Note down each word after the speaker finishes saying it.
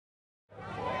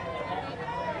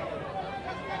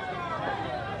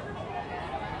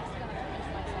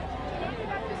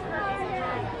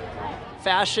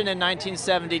Fashion in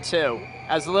 1972.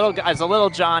 As a little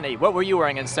Johnny, what were you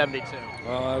wearing in '72?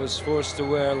 Well, I was forced to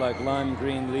wear like lime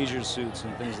green leisure suits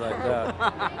and things like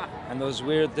that. And those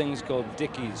weird things called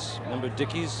Dickies. Remember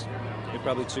Dickies? You're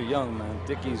probably too young, man.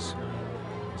 Dickies.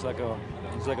 It's like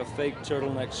a fake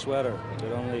turtleneck sweater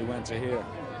that only went to here.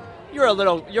 You're a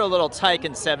little tyke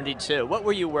in '72. What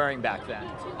were you wearing back then?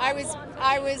 I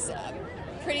was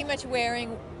pretty much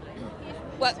wearing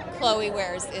what Chloe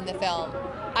wears in the film.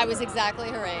 I was exactly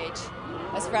her age.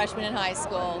 I was a freshman in high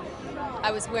school.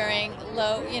 I was wearing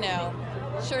low,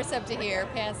 shirts up to here,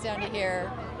 pants down to here.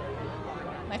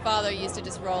 My father used to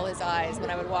just roll his eyes when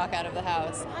I would walk out of the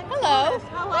house. Hello.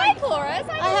 Hi, Cloris.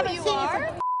 I know who you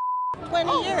are.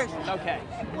 20 years. Okay.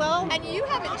 Well, And you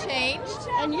haven't changed.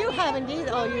 and you haven't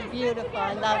either. Oh, you're beautiful.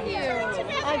 I love you.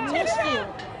 I missed you.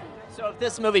 So if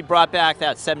this movie brought back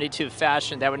that '72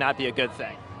 fashion, that would not be a good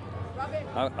thing.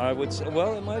 I would say,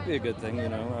 well, it might be a good thing,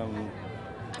 it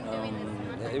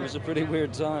was a pretty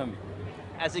weird time.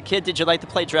 As a kid, did you like to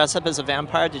play dress up as a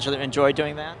vampire? Did you enjoy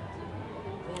doing that?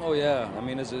 Oh yeah, I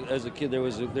mean, as a kid, there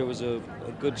was a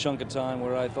good chunk of time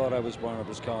where I thought I was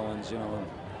Barnabas Collins, and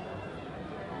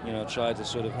tried to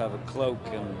sort of have a cloak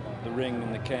and the ring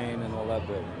and the cane and all that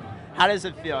bit. How does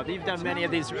it feel? You've done many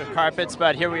of these carpets,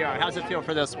 but here we are. How's it feel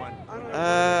for this one?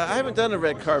 I haven't done a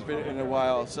red carpet in a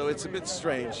while, so it's a bit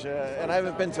strange. And I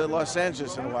haven't been to Los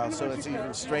Angeles in a while, so it's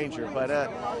even stranger. But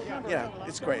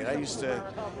it's great. I used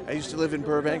to live in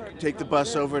Burbank, take the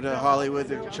bus over to Hollywood,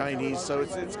 the Chinese. So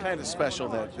it's kind of special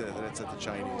that it's at the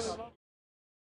Chinese.